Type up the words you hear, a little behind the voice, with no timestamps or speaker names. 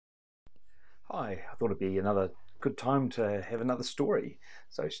Hi, I thought it'd be another good time to have another story.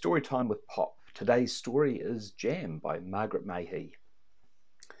 So, story time with Pop. Today's story is Jam by Margaret Mahy.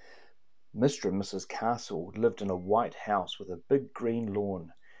 Mr. and Mrs. Castle lived in a white house with a big green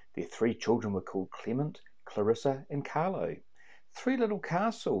lawn. Their three children were called Clement, Clarissa, and Carlo. Three little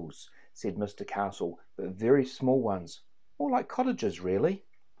castles, said Mr. Castle, but very small ones, more like cottages, really.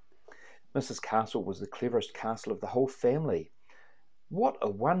 Mrs. Castle was the cleverest castle of the whole family. "What a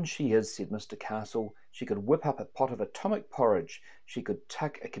one she is," said Mr. Castle. "She could whip up a pot of atomic porridge. She could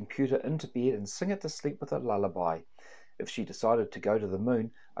tuck a computer into bed and sing it to sleep with a lullaby. If she decided to go to the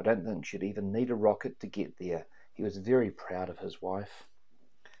moon, I don't think she'd even need a rocket to get there." He was very proud of his wife.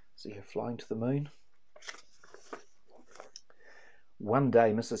 See her flying to the moon? One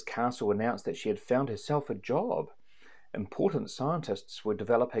day, Mrs. Castle announced that she had found herself a job. Important scientists were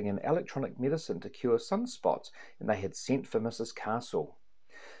developing an electronic medicine to cure sunspots, and they had sent for Mrs. Castle.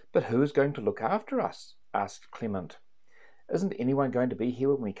 "But who is going to look after us?" asked Clement. "Isn't anyone going to be here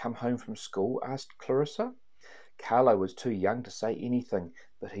when we come home from school?" asked Clarissa. Carlo was too young to say anything,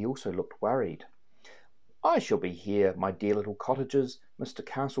 but he also looked worried. "I shall be here, my dear little cottagers," Mr.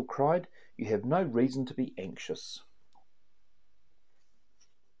 Castle cried. "You have no reason to be anxious."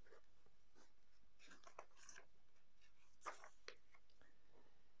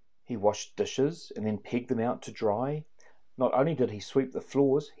 He washed dishes and then pegged them out to dry. Not only did he sweep the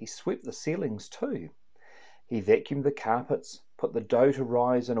floors, he swept the ceilings too. He vacuumed the carpets, put the dough to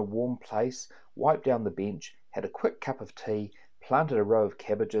rise in a warm place, wiped down the bench, had a quick cup of tea, planted a row of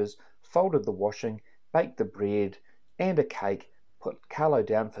cabbages, folded the washing, baked the bread and a cake, put Carlo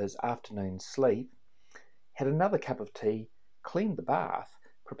down for his afternoon sleep, had another cup of tea, cleaned the bath,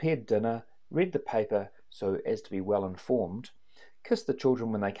 prepared dinner, read the paper so as to be well informed, kissed the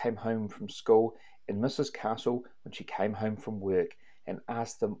children when they came home from school, and Mrs. Castle when she came home from work, and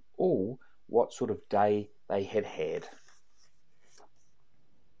asked them all what sort of day they had had.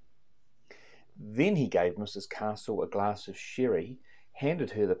 Then he gave Mrs. Castle a glass of sherry, handed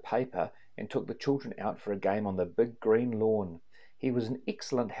her the paper, and took the children out for a game on the big green lawn. He was an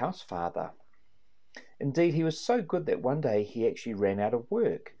excellent house father. Indeed, he was so good that one day he actually ran out of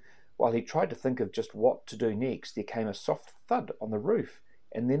work. While he tried to think of just what to do next, there came a soft thud on the roof,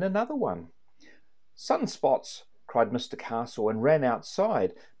 and then another one. "Sunspots!" cried Mr. Castle, and ran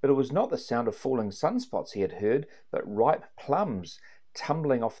outside, but it was not the sound of falling sunspots he had heard, but ripe plums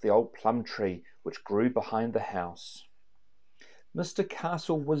tumbling off the old plum tree which grew behind the house. Mr.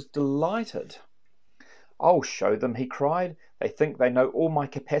 Castle was delighted. "I'll show them," he cried. "They think they know all my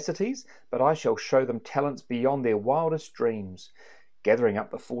capacities, but I shall show them talents beyond their wildest dreams." Gathering up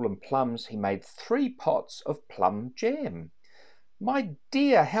the fallen plums, he made 3 pots of plum jam. "My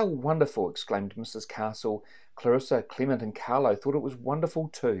dear, how wonderful!" exclaimed Mrs. Castle. Clarissa, Clement, and Carlo thought it was wonderful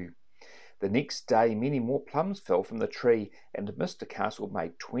too. The next day many more plums fell from the tree, and Mr. Castle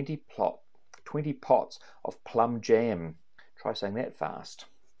made 20 pots of plum jam. Try saying that fast.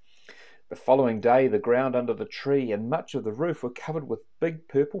 The following day the ground under the tree and much of the roof were covered with big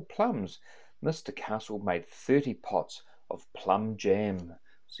purple plums. Mr. Castle made 30 pots of plum jam.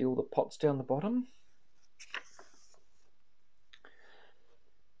 See all the pots down the bottom?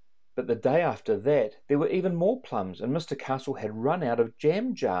 But the day after that there were even more plums, and Mr. Castle had run out of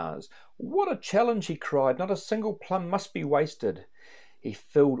jam jars. "What a challenge!" he cried. "Not a single plum must be wasted." He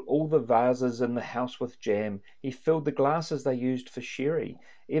filled all the vases in the house with jam. He filled the glasses they used for sherry.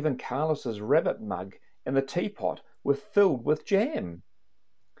 Even Carlos's rabbit mug and the teapot were filled with jam.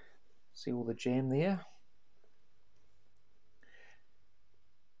 See all the jam there?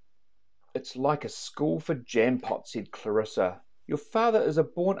 "It's like a school for jam pots," said Clarissa. "Your father is a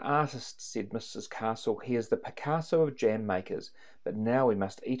born artist," said Mrs. Castle. "He is the Picasso of jam makers. But now we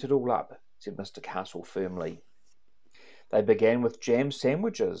must eat it all up," said Mr. Castle firmly. They began with jam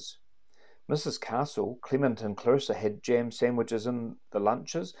sandwiches. Mrs. Castle, Clement, and Clarissa had jam sandwiches in the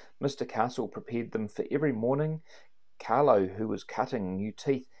lunches. Mr. Castle prepared them for every morning. Carlo, who was cutting new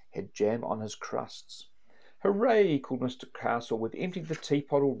teeth, had jam on his crusts. "Hooray!" called Mr. Castle. "We've emptied the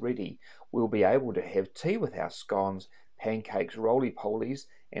teapot already. We'll be able to have tea with our scones, pancakes, roly-polies,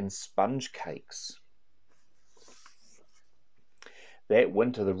 and sponge cakes." That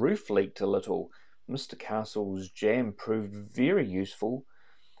winter the roof leaked a little. Mr. Castle's jam proved very useful,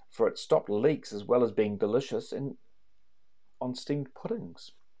 for it stopped leaks as well as being delicious on steamed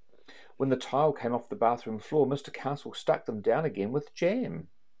puddings. When the tile came off the bathroom floor, Mr. Castle stuck them down again with jam.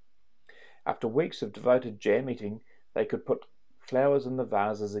 After weeks of devoted jam eating, they could put flowers in the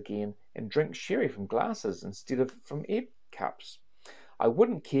vases again and drink sherry from glasses instead of from egg cups. "I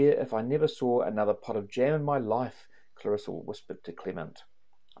wouldn't care if I never saw another pot of jam in my life," Clarissa whispered to Clement.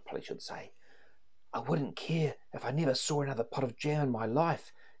 I probably should say, I wouldn't care if I never saw another pot of jam in my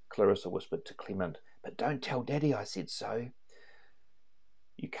life, Clarissa whispered to Clement. But don't tell Daddy I said so.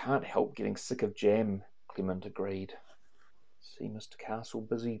 You can't help getting sick of jam, Clement agreed. See Mr. Castle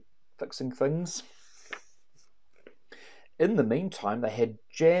busy fixing things? In the meantime, they had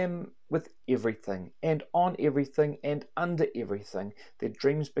jam with everything, and on everything, and under everything. Their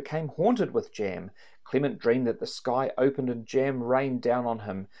dreams became haunted with jam. Clement dreamed that the sky opened and jam rained down on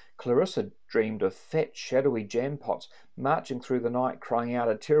him. Clarissa dreamed of fat, shadowy jam pots marching through the night, crying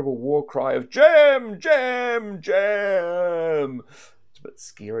out a terrible war cry of jam, jam, jam. It's a bit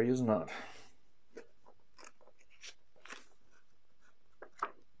scary, isn't it?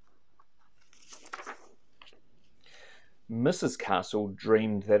 Mrs. Castle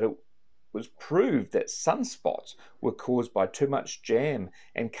dreamed that it was proved that sunspots were caused by too much jam,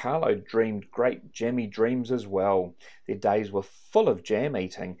 and Carlo dreamed great jammy dreams as well. Their days were full of jam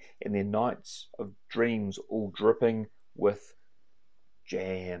eating, and their nights of dreams all dripping with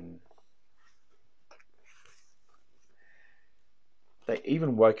jam. They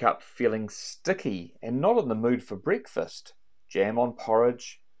even woke up feeling sticky and not in the mood for breakfast. Jam on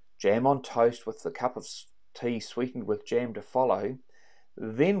porridge, jam on toast with a cup of tea sweetened with jam to follow.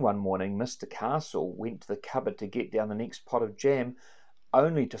 Then one morning Mr. Castle went to the cupboard to get down the next pot of jam,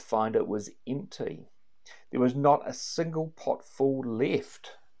 only to find it was empty. There was not a single pot full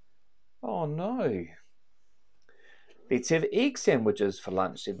left. Oh no. Let's have egg sandwiches for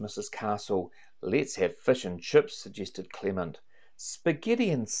lunch, said Mrs. Castle. Let's have fish and chips, suggested Clement. Spaghetti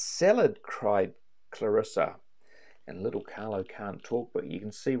and salad, cried Clarissa. And little Carlo can't talk, but you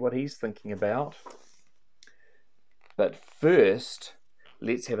can see what he's thinking about. But first,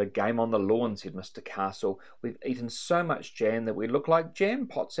 let's have a game on the lawn, said Mr. Castle. We've eaten so much jam that we look like jam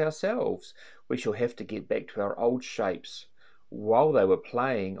pots ourselves. We shall have to get back to our old shapes. While they were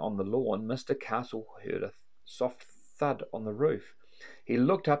playing on the lawn, Mr. Castle heard a soft thud on the roof. He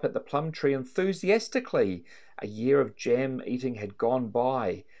looked up at the plum tree enthusiastically. A year of jam eating had gone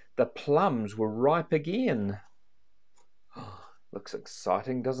by. The plums were ripe again. Looks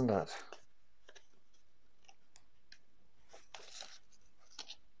exciting, doesn't it?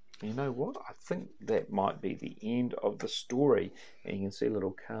 You know what? I think that might be the end of the story. And you can see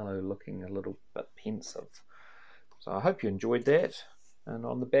little Carlo looking a little bit pensive. So I hope you enjoyed that. And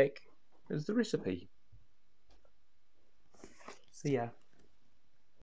on the back is the recipe. See ya.